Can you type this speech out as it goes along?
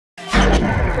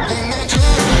Hello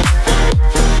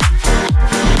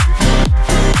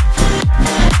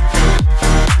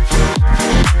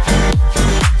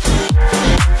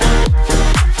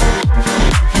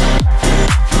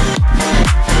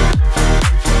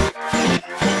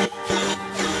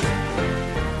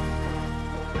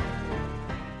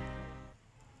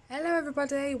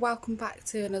everybody, welcome back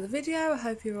to another video. I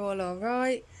hope you're all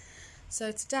alright.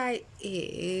 So today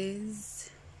is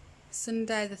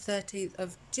Sunday the 13th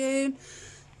of June.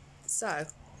 So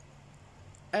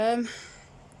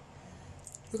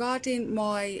regarding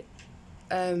my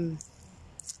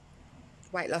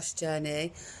weight loss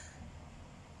journey,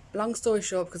 long story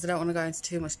short, because I don't want to go into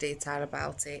too much detail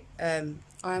about it,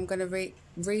 I'm going to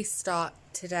restart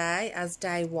today as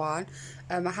day one.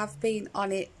 I have been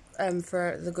on it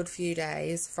for the good few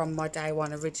days from my day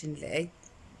one originally,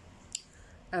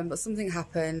 but something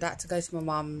happened. I had to go to my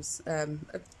mum's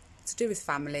to do with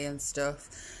family and stuff,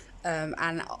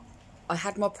 and I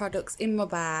had my products in my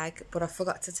bag, but I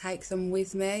forgot to take them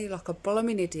with me like a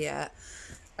blooming idiot.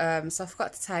 So I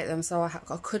forgot to take them, so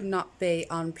I could not be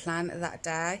on plan that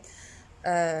day.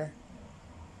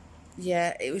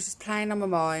 Yeah, it was just playing on my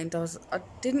mind. I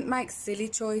didn't make silly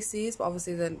choices, but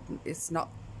obviously then it's not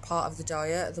part of the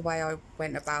diet, the way I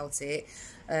went about it.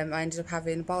 I ended up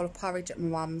having a bowl of porridge at my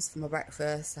mum's for my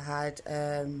breakfast. I had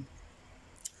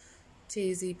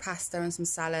cheesy pasta and some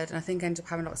salad, and I think I ended up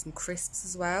having like some crisps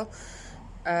as well,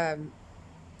 and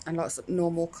lots of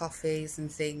normal coffees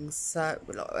and things. So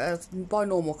by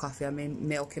normal coffee I mean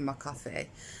milk in my coffee.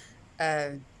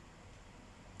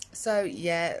 So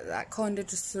yeah, that kind of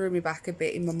just threw me back a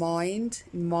bit in my mind,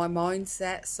 in my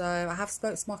mindset. So I have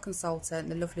spoke to my consultant,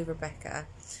 the lovely Rebecca.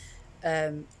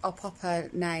 I'll pop her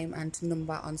name and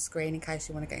number on screen in case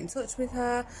you want to get in touch with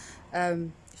her.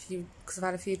 Because I've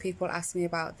had a few people ask me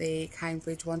about the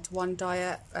Cambridge One2One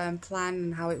diet plan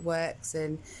and how it works,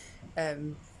 and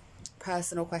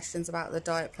personal questions about the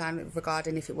diet plan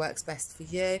regarding if it works best for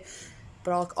you.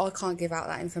 But I can't give out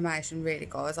that information really,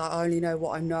 guys. I only know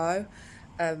what I know.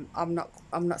 I'm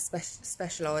not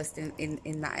specialised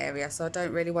in that area, so I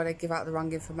don't really want to give out the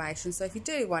wrong information. So if you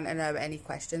do want to know any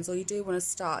questions, or you do want to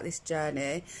start this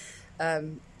journey,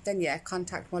 then yeah,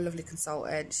 contact my lovely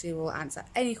consultant. She will answer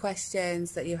any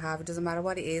questions that you have. It doesn't matter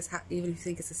what it is, even if you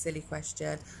think it's a silly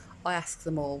question. I ask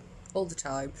them all the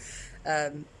time.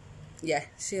 Yeah,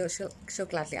 she'll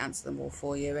gladly answer them all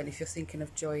for you. And if you're thinking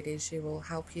of joining, she will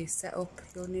help you set up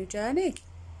your new journey.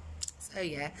 So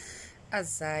yeah,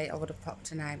 as I say, I would have popped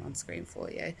her name on screen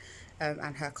for you,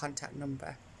 and her contact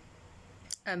number.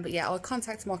 But yeah, I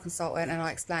contacted my consultant and I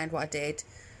explained what I did,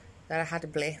 that I had a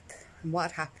blip and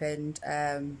what had happened,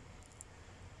 and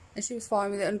she was fine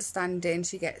with it, understanding.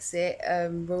 She gets it.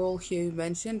 We're all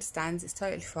human. She understands. It's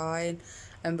totally fine.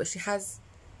 But she has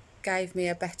gave me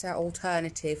a better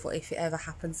alternative for if it ever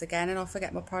happens again and I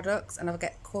forget my products and I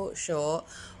get caught short,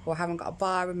 or I haven't got a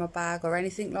bar in my bag or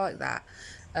anything like that.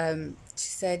 She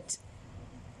said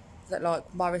that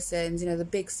like Morrison's, you know, the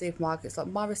big supermarkets like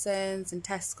Morrison's and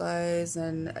Tesco's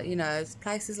and, you know,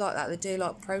 places like that, they do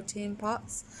like protein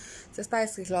pots. So it's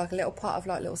basically like a little pot of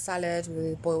like little salad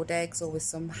with boiled eggs, or with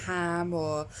some ham,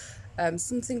 or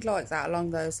something like that along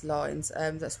those lines,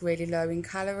 that's really low in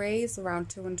calories, around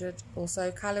 200 or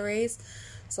so calories.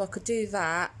 So I could do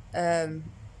that, and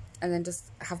then just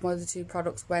have my other two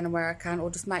products when and where I can, or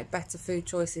just make better food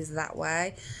choices that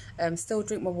way. Still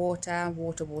drink my water,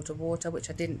 which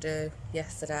I didn't do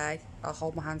yesterday. I'll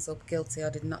hold my hands up, guilty. I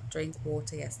did not drink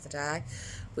water yesterday,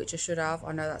 which I should have.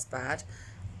 I know that's bad.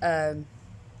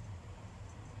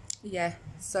 Yeah,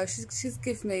 so she's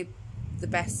given me the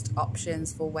best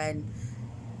options for when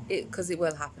because it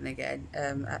will happen again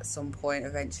at some point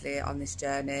eventually on this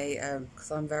journey,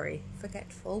 because I'm very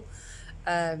forgetful.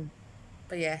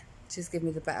 But yeah, she's given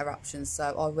me the better options,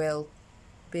 so I will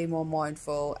be more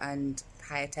mindful and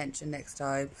pay attention next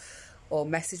time, or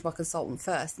message my consultant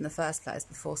first in the first place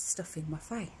before stuffing my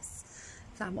face.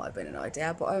 That might have been an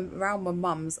idea. But around my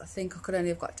mum's, I think I could only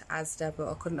have got to Asda, but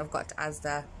I couldn't have got to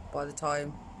Asda by the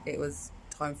time it was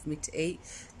time for me to eat,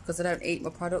 because I don't eat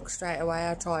my products straight away.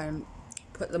 I try and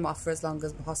put them off for as long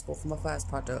as possible for my first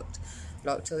product,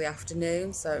 like till the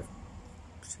afternoon. So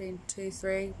between 2,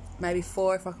 3, maybe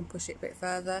 4 if I can push it a bit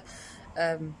further.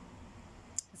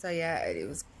 So yeah,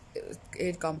 it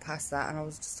had gone past that, and I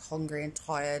was just hungry and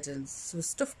tired, and there was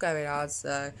stuff going on.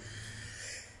 So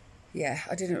yeah,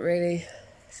 I didn't really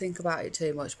think about it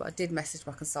too much, but I did message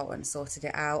my consultant and sorted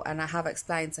it out, and I have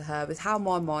explained to her with how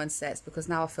my mind sets, because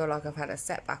now I feel like I've had a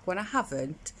setback when I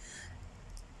haven't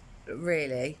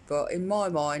really, but in my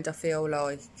mind I feel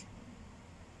like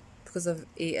because I've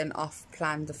eaten off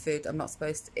planned the food I'm not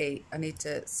supposed to eat. I need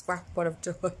to scrap what I've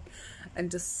done and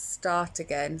just start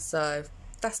again. So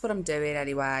that's what I'm doing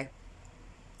anyway.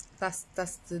 That's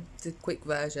the quick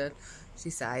version, she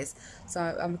says. So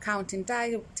I'm counting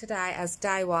today as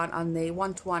day 1 on the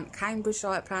One2One Cambridge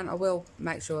diet plan. I will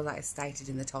make sure that is stated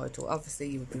in the title. Obviously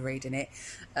you will be reading it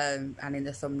and in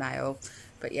the thumbnail.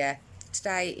 But yeah,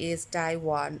 today is day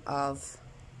 1 of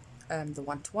the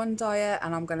One2One diet,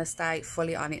 and I'm going to stay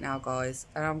fully on it now, guys,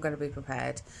 and I'm going to be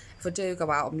prepared. If I do go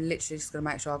out, I'm literally just going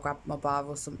to make sure I grab my bar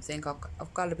or something.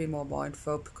 I've got to be more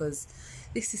mindful because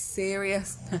this is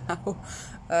serious now.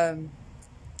 I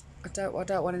don't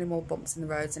want any more bumps in the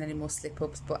roads and any more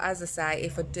slip-ups, but as I say,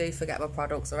 if I do forget my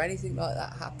products or anything like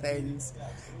that happens,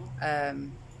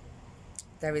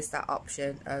 there is that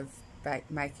option of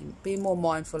being more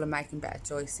mindful and making better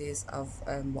choices of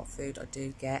what food I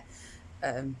do get.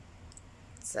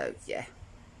 So yeah,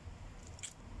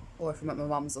 or if I'm at my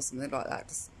mum's or something like that,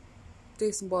 just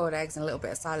do some boiled eggs and a little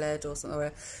bit of salad or something, or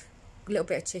a little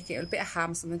bit of chicken, a bit of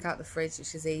ham, something out the fridge,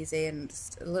 which is easy, and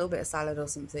just a little bit of salad or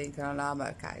something, and I know I'm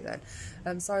okay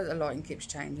then. Sorry that the lighting keeps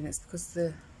changing, it's because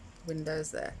the window's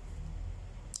there.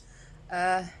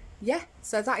 Yeah,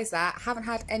 so that is that. I haven't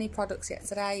had any products yet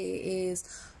today. It is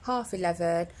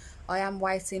 11:30. I am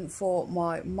waiting for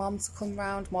my mum to come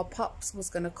round. My pops was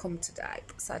going to come today,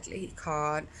 but sadly he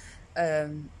can't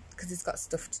because he's got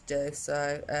stuff to do.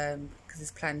 So because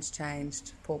his plans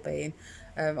changed, poor bean.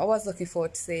 I was looking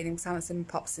forward to seeing him because I haven't seen my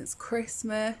pops since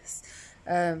Christmas.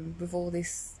 With all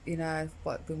this, you know,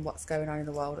 what's going on in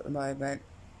the world at the moment,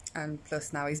 and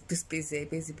plus now he's just busy,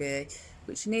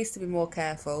 which he needs to be more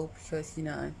careful because, you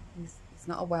know, he's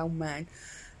not a well man,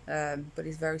 but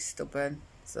he's very stubborn,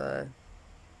 so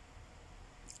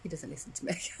he doesn't listen to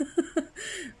me.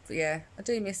 But yeah, I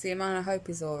do miss him and I hope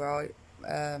he's alright.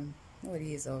 Well,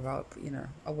 he is alright, but you know,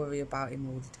 I worry about him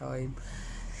all the time.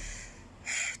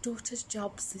 Daughter's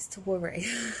jobs is to worry.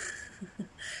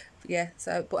 Yeah,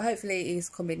 so, but hopefully he's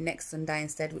coming next Sunday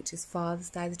instead, which is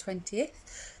Father's Day the 20th.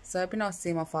 So it'd be nice to see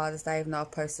him on Father's Day, even though I've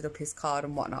posted up his card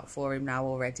and whatnot for him now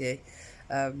already.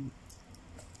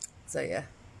 So yeah,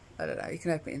 I don't know, you can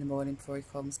open it in the morning before he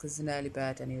comes because he's an early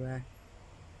bird anyway.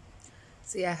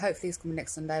 So yeah, hopefully he's coming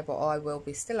next Sunday, but I will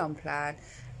be still on plan.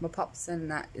 My pops and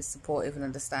that is supportive and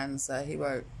understands, so he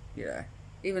won't, you know,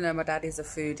 even though my dad is a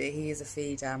foodie, he is a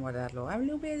feeder, my dad will have a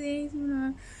little bit of these, you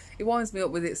know. He winds me up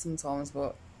with it sometimes,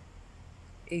 but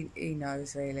he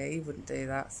knows really, he wouldn't do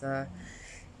that. So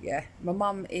yeah, my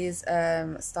mum is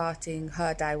starting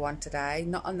her day 1 today,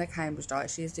 not on the Cambridge diet.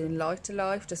 She's doing Lighter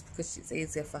Life just because it's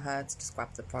easier for her to just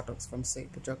grab the products from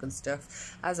Superdrug and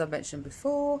stuff, as I mentioned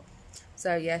before.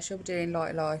 So yeah, she'll be doing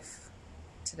Lighter Life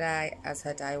today as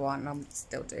her day 1, and I'm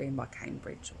still doing my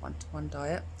Cambridge One2One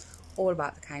diet. All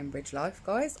about the Cambridge life,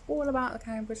 guys, all about the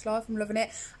Cambridge life. I'm loving it.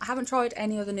 I haven't tried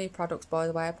any other new products, by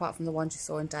the way, apart from the ones you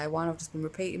saw in day 1. I've just been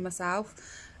repeating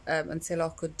myself until I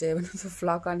could do another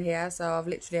vlog on here. So I've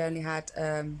literally only had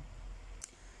I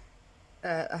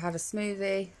had a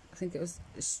smoothie. I think it was,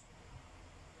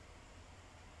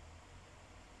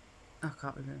 I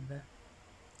can't remember,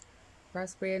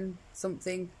 raspberry and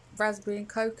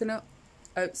coconut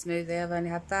oat smoothie. I've only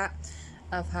had that.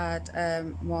 I've had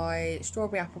my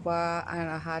strawberry apple bar, and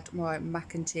I had my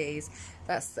mac and cheese.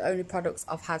 That's the only products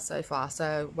I've had so far.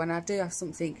 So when I do have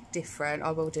something different,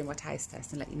 I will do my taste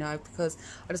test and let you know, because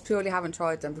I just purely haven't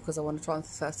tried them because I want to try them for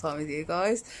the first time with you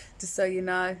guys, just so you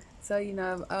know. So you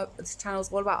know, this channel's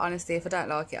all about honesty. If I don't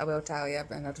like it, I will tell you,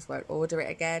 and I just won't order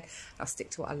it again. I'll stick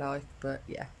to what I like. But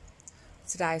yeah,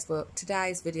 today's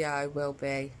video will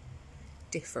be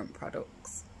different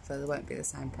products, so they won't be the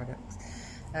same products.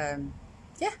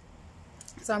 Yeah,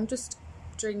 so I'm just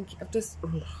drinking,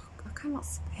 I cannot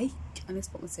speak, I need to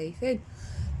put my teeth in.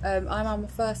 I'm on my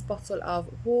first bottle of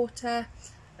water.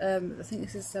 I think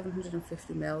this is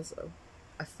 750 mils,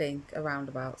 I think, around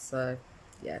about. So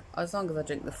yeah, as long as I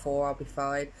drink the 4, I'll be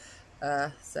fine.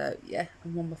 So yeah,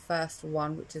 I'm on my first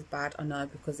one, which is bad, I know,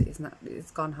 because it's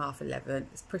gone 11:30.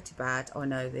 It's pretty bad, I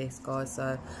know this, guys. So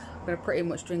I'm going to pretty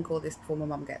much drink all this before my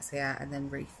mum gets here, and then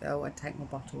refill and take my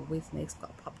bottle with me because I've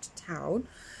got to pop to town.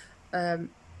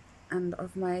 And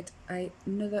I've made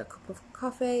another cup of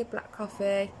coffee, black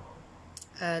coffee.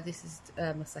 This is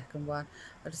my second one.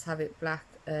 I just have it black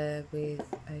with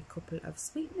a couple of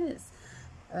sweeteners.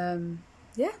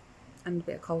 Yeah, and a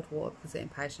bit of cold water because I'm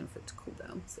impatient for it to cool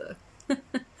down.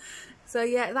 So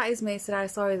yeah, that is me today.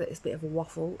 Sorry that it's a bit of a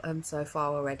waffle so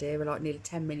far already. We're like nearly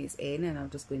 10 minutes in and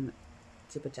I've just been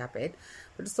jibber jabbing,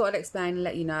 but just thought I'd explain and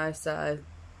let you know. So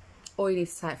all you need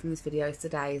to take from this video is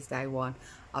today is day 1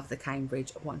 of the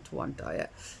Cambridge One2One diet.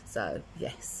 So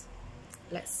yes,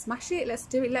 let's smash it. Let's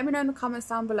do it. Let me know in the comments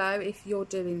down below if you're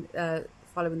doing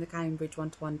following the Cambridge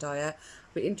One2One diet.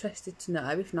 I'd be interested to know.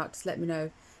 If not, just let me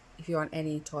know if you're on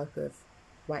any type of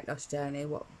weight loss journey,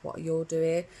 what you're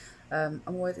doing. I'm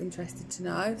always interested to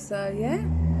know. So yeah,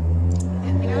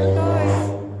 let me know,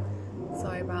 guys.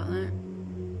 Sorry about that.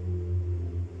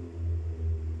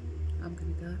 I'm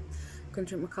gonna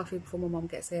drink my coffee before my mum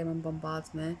gets here and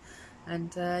bombards me.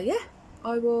 And yeah,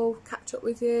 I will catch up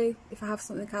with you if I have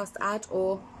something else to add,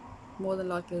 or more than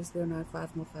likely I'll just be on if I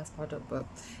have my first product. But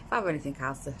if I have anything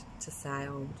else to say,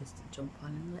 I'll just jump on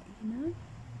and let you know.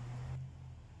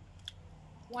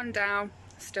 One down,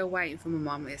 still waiting for my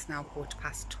mum. It's now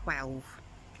 12:15.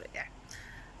 But yeah,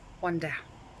 one down.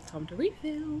 Time to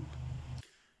refill.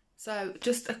 So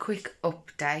just a quick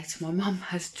update. My mum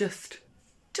has just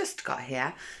got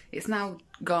here. It's now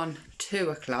gone 2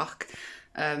 o'clock.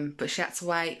 But she had to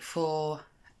wait for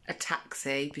a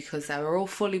taxi because they were all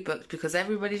fully booked, because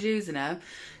everybody's using them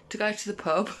to go to the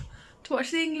pub to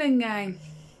watch the England game.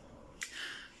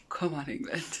 Come on,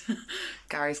 England.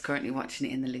 Gary's currently watching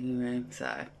it in the living room,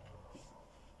 so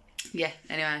yeah,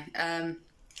 anyway,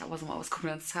 that wasn't what I was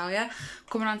coming on to tell you. I'm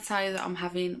coming on to tell you that I'm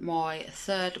having my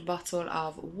 3rd bottle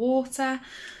of water.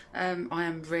 I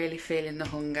am really feeling the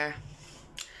hunger.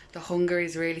 The hunger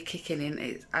is really kicking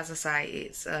in. As I say,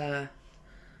 it's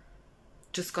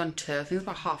just gone 2. I think it's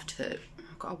about 2:30.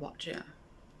 I've got to watch it.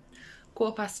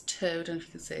 2:15. I don't know if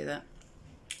you can see that.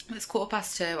 It's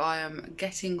 2:15. I am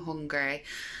getting hungry.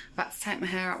 I'm about to take my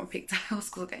hair out my pigtails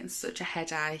because I'm getting such a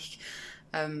headache.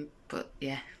 But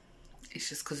yeah, it's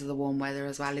just because of the warm weather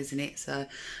as well, isn't it? So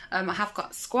I have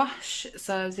got squash.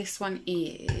 So this one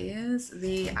is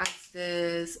the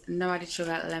Asda's no added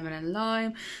sugar, lemon and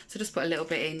lime. So just put a little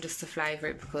bit in just to flavour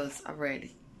it, because I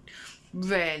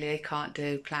really can't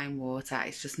do plain water.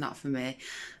 It's just not for me.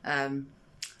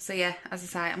 So yeah, as I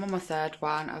say, I'm on my 3rd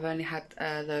one. I've only had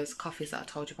those coffees that I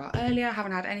told you about earlier. I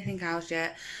haven't had anything else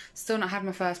yet. Still not had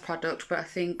my first product, but I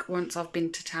think once I've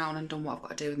been to town and done what I've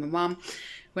got to do with my mum,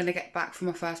 when I get back for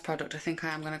my first product, I think I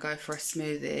am going to go for a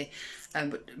smoothie,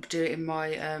 but do it in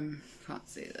my can't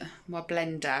see my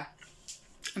blender,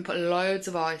 and put loads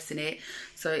of ice in it,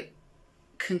 so it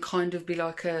can kind of be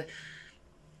like a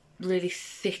really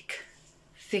thick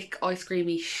ice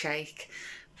creamy shake.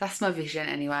 That's my vision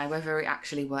anyway. Whether it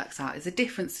actually works out is a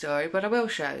different story, but I will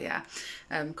show you,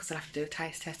 because I'll have to do a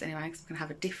taste test anyway, because I'm going to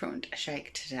have a different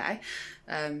shake today.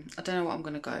 I don't know what I'm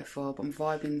going to go for, but I'm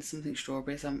vibing something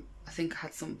strawberries. I think I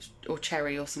had some, or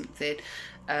cherry or something.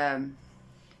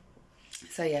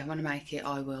 So yeah, when I make it,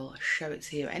 I will show it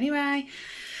to you anyway.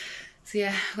 So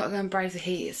yeah, I've got to go and brave the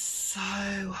heat. It's so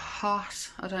hot.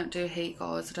 I don't do heat,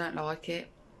 guys. I don't like it.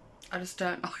 I just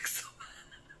don't like summer.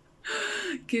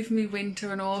 Give me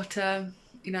winter and autumn,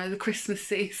 you know, the Christmas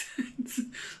seasons.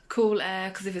 Cool air,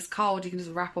 because if it's cold you can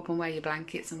just wrap up and wear your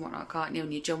blankets and whatnot, can't you,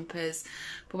 and your jumpers.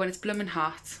 But when it's blooming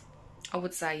hot, I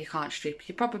would say you can't strip.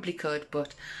 You probably could,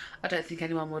 but I don't think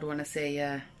anyone would want to see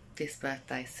this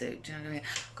birthday suit. Do you know what I mean?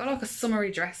 I've got like a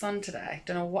summery dress on today.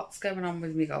 Don't know what's going on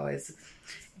with me, guys. It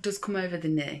does come over the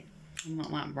knee. I'm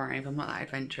not that brave, I'm not that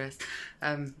adventurous.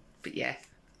 But yeah,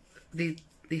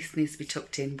 this needs to be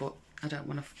tucked in, but I don't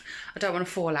want to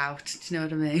fall out. Do you know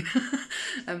what I mean?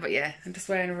 But yeah, I'm just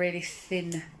wearing a really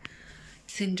thin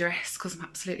dress because I'm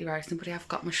absolutely roasting. But I've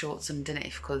got my shorts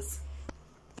underneath because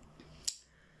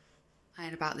I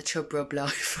ain't about the chub rub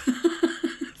life.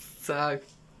 So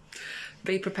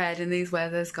be prepared in these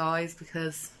weathers, guys,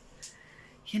 because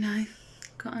you know,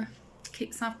 gotta keep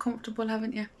yourself comfortable,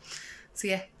 haven't you? So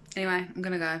yeah. Anyway, I'm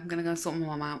gonna go sort my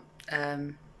mum out.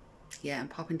 Yeah, and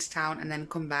pop into town and then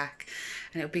come back,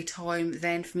 and it'll be time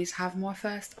then for me to have my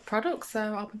first product,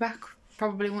 so I'll be back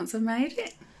probably once I've made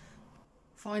it.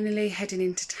 Finally heading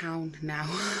into town now.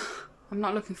 I'm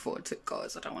not looking forward to it,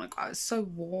 guys. I don't want to go. It's so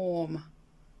warm.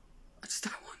 I just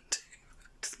don't want to.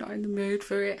 I'm just not in the mood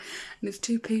for it, and it's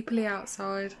too peoply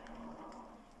outside.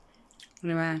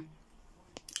 Anyway,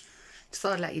 just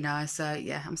thought I'd let you know. So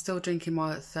yeah, I'm still drinking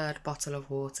my 3rd bottle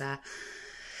of water.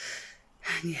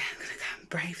 And yeah, I'm going to go and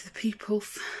brave the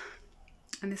peoples.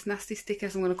 And this nasty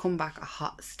stickers, I'm going to come back a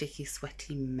hot, sticky,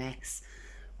 sweaty mess.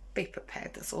 Be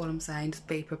prepared, that's all I'm saying, just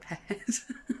be prepared.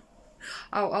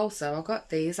 Oh, also, I got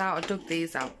these out, I dug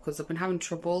these out because I've been having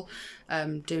trouble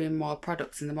doing my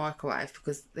products in the microwave,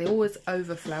 because they always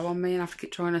overflow on me and I have to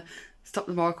keep trying to stop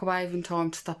the microwave in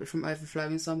time to stop it from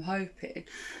overflowing. So I'm hoping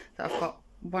that I've got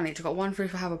one each. I've got one for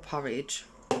if I have a porridge.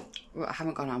 Well, I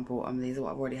haven't gone out and bought them, these are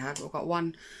what I've already had. I've got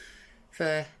one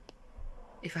for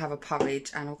if I have a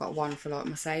porridge, and I've got one for like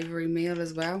my savoury meal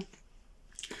as well,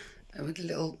 with a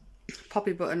little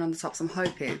poppy button on the top. So I'm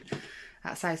hoping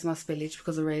That saves my spillage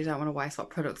because I really don't want to waste what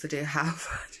products I do have.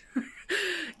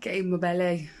 Get in my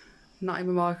belly, not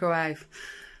in my microwave.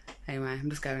 Anyway, I'm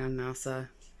just going on now, so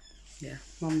yeah,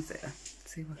 Mum's there.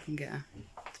 Let's see if I can get her.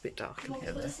 It's a bit dark in here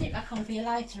though. Put the sit back on for you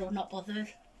later or not bothered?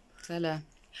 Hello.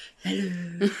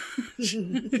 Hello.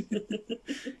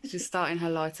 She's starting her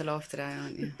lighter life today,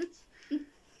 aren't you?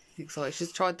 Excited.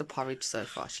 She's tried the porridge so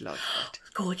far. She likes it.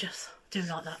 It's gorgeous. Do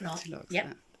like that lot. She likes yep.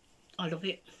 that. I love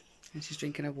it. And she's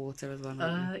drinking her water as well.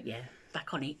 Yeah.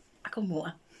 Back on it. Back on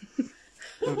water.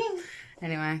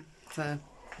 Anyway, so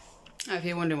if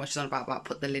you're wondering what she's on about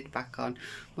put the lid back on.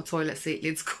 My toilet seat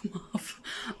lid's come off.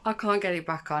 I can't get it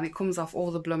back on. It comes off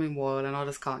all the blooming wall and I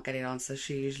just can't get it on, so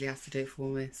she usually has to do it for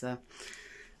me. So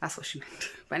that's what she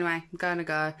meant. But anyway, I'm going to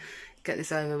go get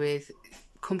this over with,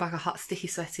 come back a hot, sticky,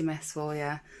 sweaty mess for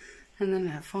you, and then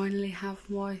I finally have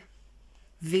my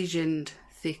visioned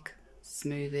thick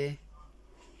smoothie.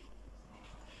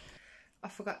 I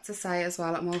forgot to say as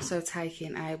well, I'm also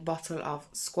taking a bottle of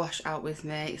squash out with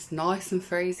me. It's nice and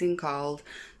freezing cold.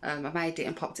 I made it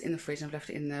and popped it in the fridge and I've left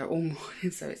it in there all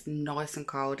morning, so it's nice and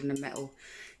cold in a metal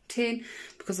tin,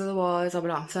 because otherwise I'll be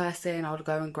like, I'm thirsty and I'll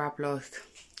go and grab like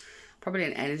probably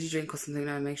an energy drink or something.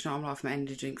 No, make sure I'm like my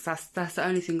energy drinks. That's the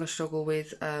only thing I struggle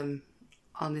with on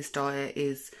this diet,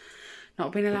 is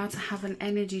not being allowed to have an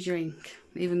energy drink,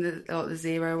 even the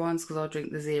zero ones, because I'll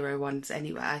drink the zero ones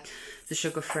anyway, the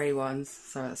sugar-free ones.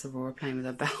 Sorry, that's Aurora playing with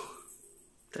her bell.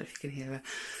 Don't know if you can hear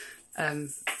her.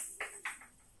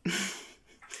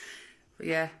 But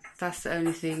yeah, that's the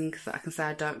only thing that I can say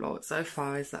I don't like so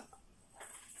far, is that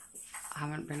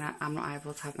I'm not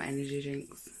able to have my energy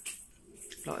drinks,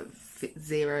 like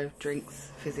zero drinks,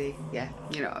 fizzy. Yeah,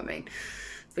 you know what I mean.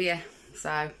 But yeah, so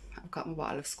I've got my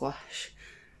bottle of squash.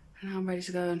 And I'm ready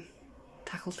to go and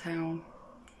tackle town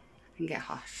and get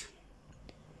hot.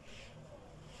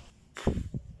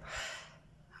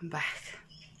 I'm back.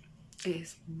 It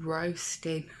is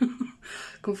roasting.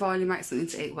 Can finally make something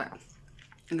to eat. Well,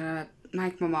 I'm gonna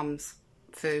make my mum's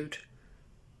food,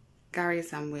 Gary a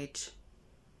sandwich,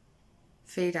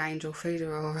 feed Angel, feed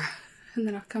Aurora, and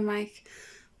then I can make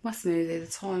my smoothie.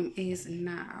 The time is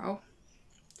now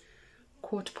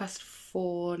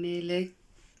 4:15 nearly.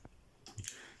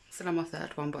 Still on my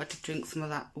third one, but I did drink some of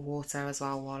that water as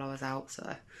well while I was out, so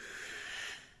yeah.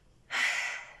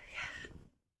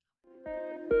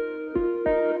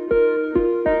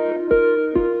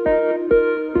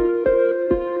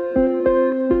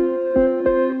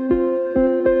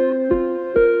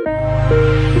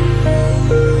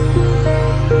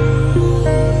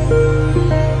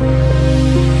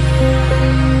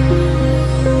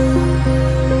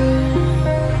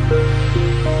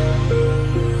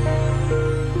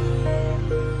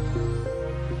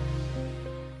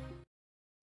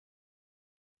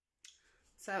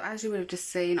 So as you would have just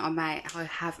seen, I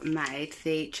have made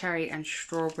the cherry and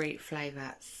strawberry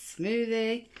flavour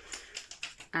smoothie,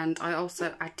 and I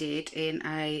also added in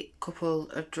a couple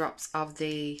of drops of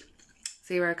the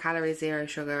 0 calorie, 0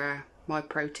 sugar, my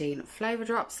protein flavour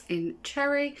drops in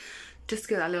cherry, just to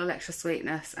give that a little extra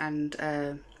sweetness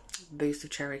and boost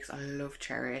of cherry, because I love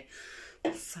cherry.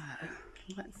 So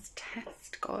let's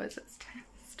test, guys, let's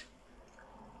test.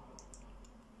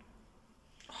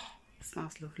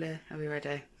 Smells lovely. Are we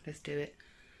ready? Let's do it.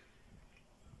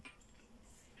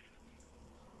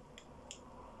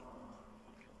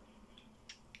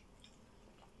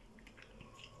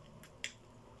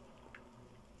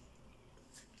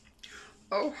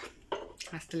 Oh,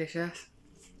 that's delicious.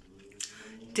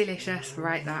 Delicious.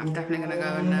 Right, that I'm definitely gonna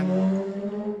go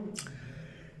and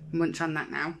munch on that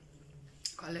now.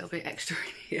 Got a little bit extra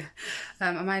in here.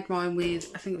 I made mine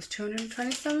with, I think it was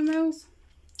 227 mils.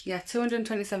 Yeah,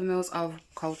 227 mils of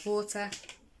cold water,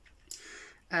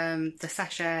 the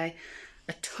sachet,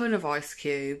 a ton of ice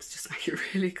cubes, just make it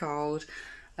really cold,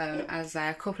 as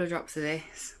a couple of drops of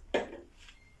this.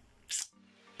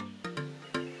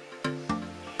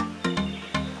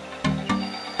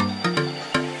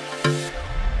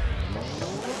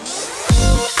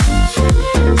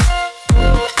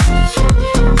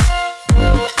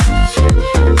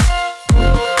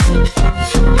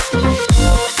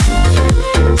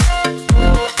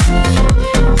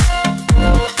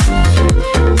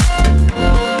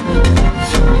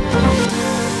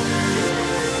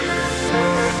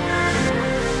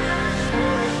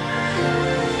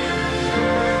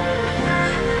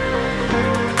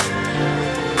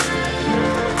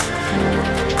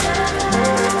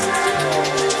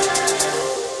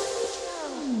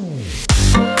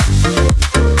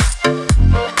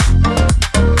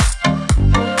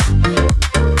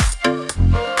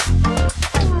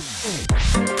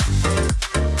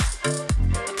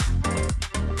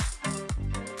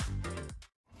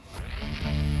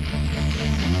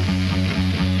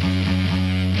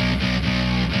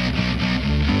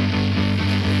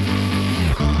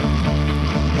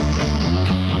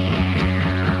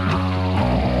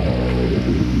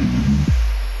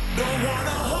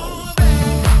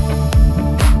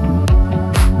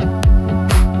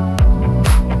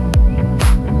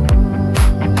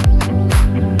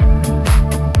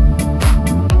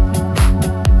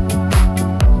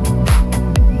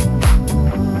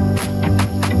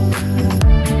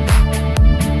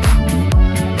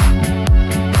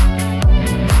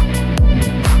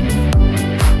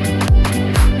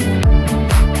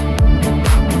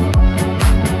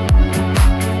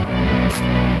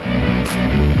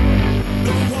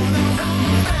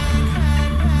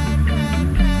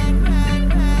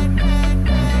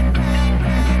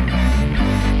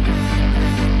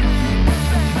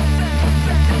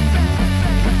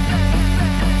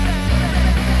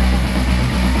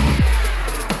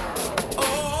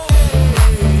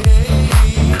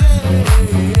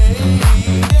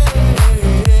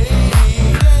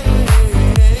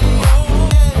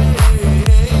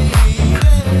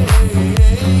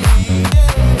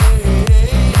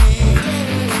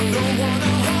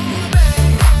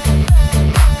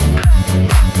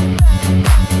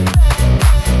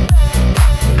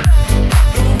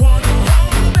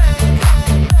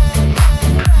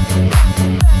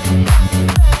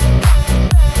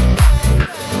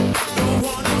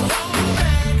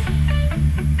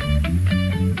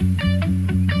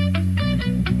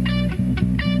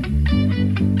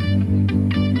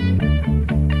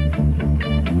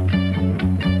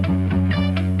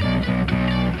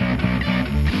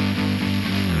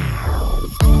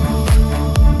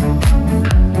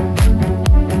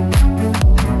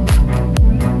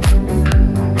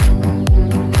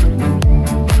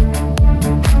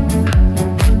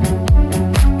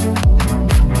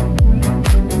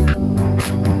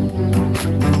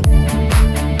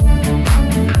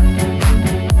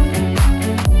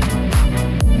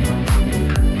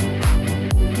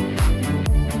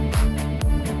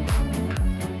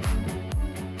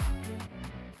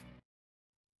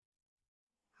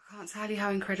 you how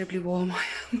incredibly warm I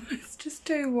am. It's just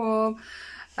too warm.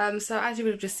 So as you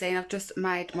would have just seen, I've just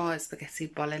made my spaghetti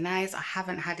bolognese. I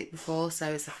haven't had it before,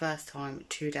 so it's the first time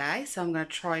today. So I'm going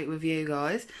to try it with you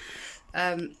guys.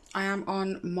 I am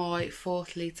on my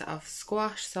 4th litre of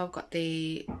squash. So I've got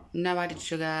the no added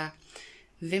sugar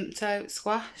Vimto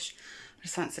squash. I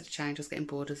just fancied a change. I was getting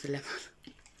bored of the lemon.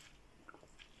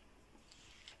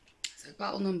 So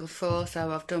bottle number 4.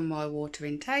 So I've done my water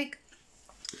intake.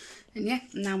 And yeah,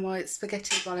 now my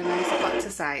spaghetti bolognese. I've got to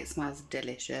say, it smells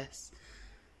delicious.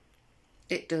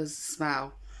 It does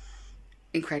smell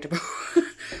incredible.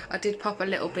 I did pop a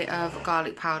little bit of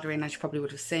garlic powder in, as you probably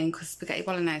would have seen, because spaghetti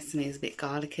bolognese to me is a bit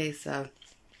garlicky, so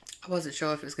I wasn't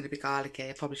sure if it was going to be garlicky.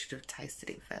 I probably should have tasted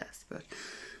it first, but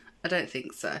I don't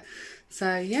think so.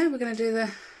 So yeah, we're going to do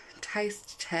the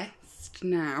taste test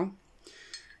now,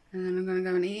 and then I'm going to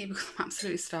go and eat it because I'm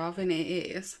absolutely starving. It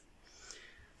is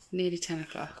nearly 10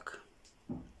 o'clock.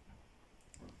 I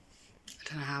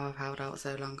don't know how I've held out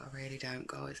so long. I really don't,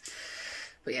 guys.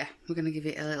 But yeah, we're going to give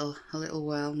it a little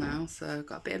whirl now. So I've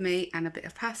got a bit of meat and a bit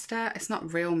of pasta. It's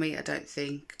not real meat, I don't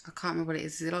think. I can't remember what it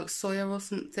is. Is it like soya or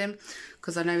something?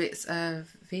 Because I know it's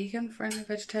vegan friendly,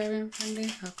 vegetarian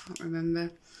friendly. I can't remember.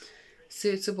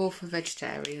 Suitable for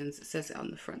vegetarians. It says it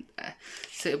on the front there.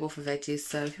 Suitable for veggies.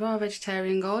 So if you are a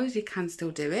vegetarian, guys, you can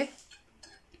still do it.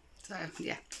 So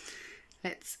yeah,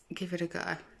 let's give it a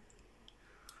go.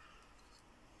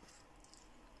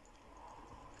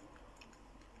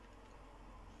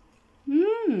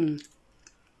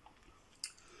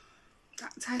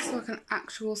 That tastes like an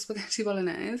actual spaghetti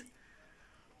bolognese.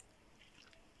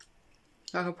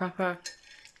 Like a proper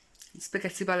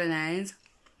spaghetti bolognese.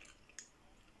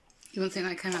 You wouldn't think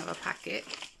that came out of a packet.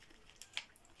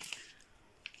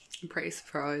 I'm pretty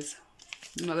surprised.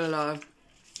 I'm not gonna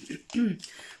lie.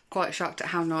 Quite shocked at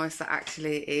how nice that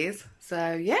actually is.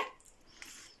 So yeah.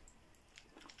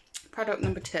 Product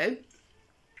number 2.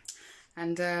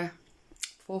 And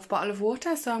 4th bottle of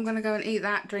water. So I'm gonna go and eat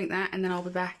that, drink that, and then I'll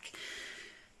be back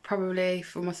probably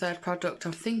for my 3rd product.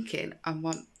 I'm thinking I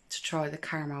want to try the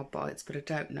caramel bites, but I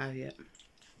don't know yet.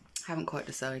 Haven't quite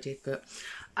decided, but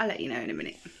I'll let you know in a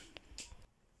minute.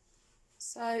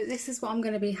 So this is what I'm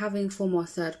going to be having for my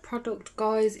 3rd product,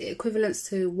 guys. It equivalents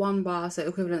to 1 bar, so it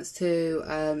equivalents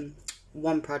to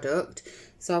 1 product.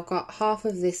 So I've got half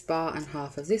of this bar and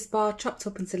half of this bar chopped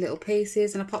up into little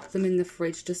pieces, and I popped them in the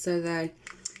fridge just so they,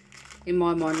 in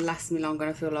my mind, last me longer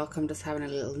and I feel like I'm just having a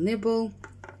little nibble.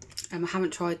 I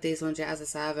haven't tried these ones yet. As I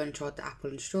say, I've only tried the apple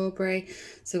and strawberry.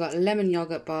 So I've got lemon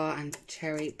yoghurt bar and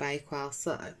cherry bakewell.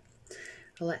 So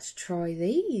let's try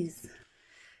these.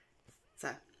 So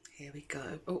here we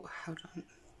go. Oh, hold on.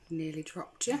 Nearly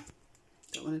dropped you.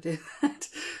 Don't want to do that.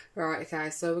 Right, okay.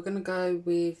 So we're going to go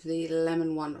with the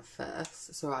lemon one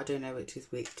first. So I do know which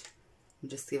is which. And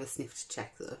just give a sniff to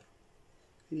check though.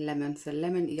 Lemon. So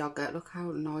lemon yoghurt. Look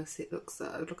how nice it looks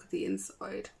though. Look at the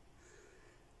inside.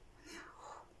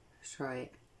 Let's try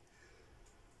it.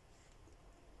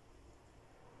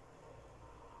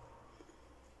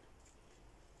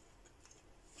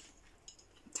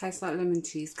 Tastes like lemon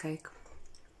cheesecake.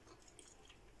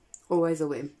 Always a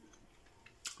win.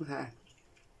 Okay.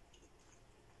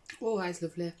 Always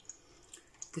lovely.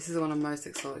 This is the one I'm most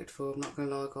excited for, I'm not going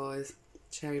to lie, guys.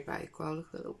 Cherry bakewell. Look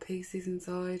at the little pieces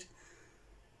inside.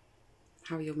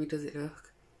 How yummy does it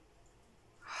look?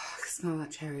 Oh, I can smell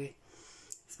that cherry.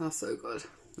 It smells so good.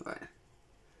 Right.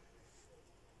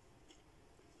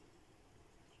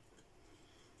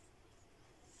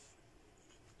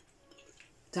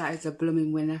 That is a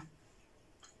blooming winner.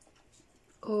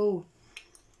 Oh,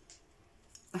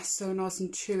 that's so nice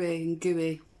and chewy and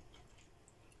gooey.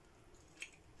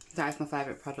 That is my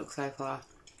favourite product so far.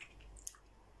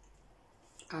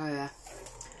 Oh yeah.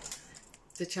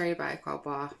 The cherry bakewell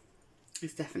bar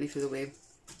is definitely for the win.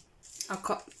 I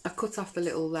cut off the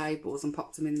little labels and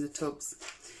popped them in the tubs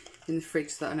in the fridge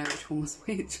so that I know which one was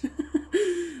which.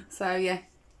 So yeah.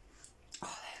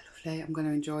 Oh, they're lovely. I'm going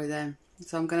to enjoy them.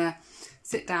 So I'm going to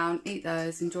sit down, eat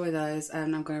those, enjoy those,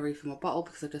 and I'm going to refill my bottle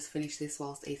because I just finished this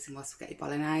whilst eating my spaghetti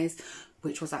bolognese,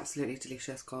 which was absolutely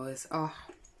delicious, guys. Oh,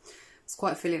 it's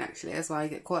quite filling actually as well. You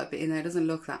get quite a bit in there. It doesn't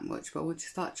look that much, but once you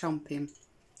start chomping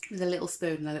with a little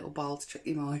spoon and a little bowl to trick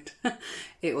your mind,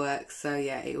 it works. So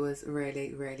yeah, it was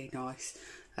really, really nice.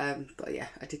 But yeah,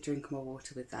 I did drink my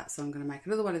water with that. So I'm going to make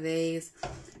another one of these.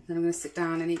 Then I'm going to sit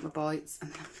down and eat my bites.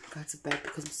 And then I'm going to go to bed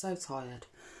because I'm so tired.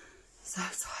 So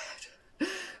tired.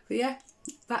 But yeah,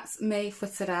 that's me for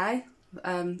today.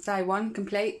 Day 1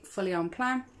 complete, fully on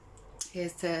plan.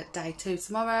 Here's to day 2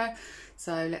 tomorrow.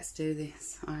 So let's do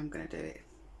this. I'm going to do it.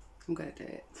 I'm going to do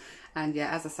it. And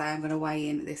yeah, as I say, I'm going to weigh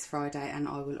in this Friday and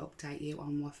I will update you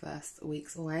on my first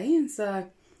week's weigh-in. So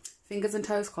fingers and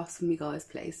toes crossed for me, guys,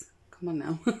 please. Come on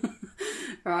now.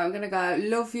 Right, I'm going to go.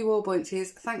 Love you all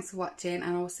bunches. Thanks for watching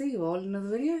and I'll see you all in another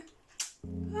video.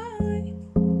 Bye.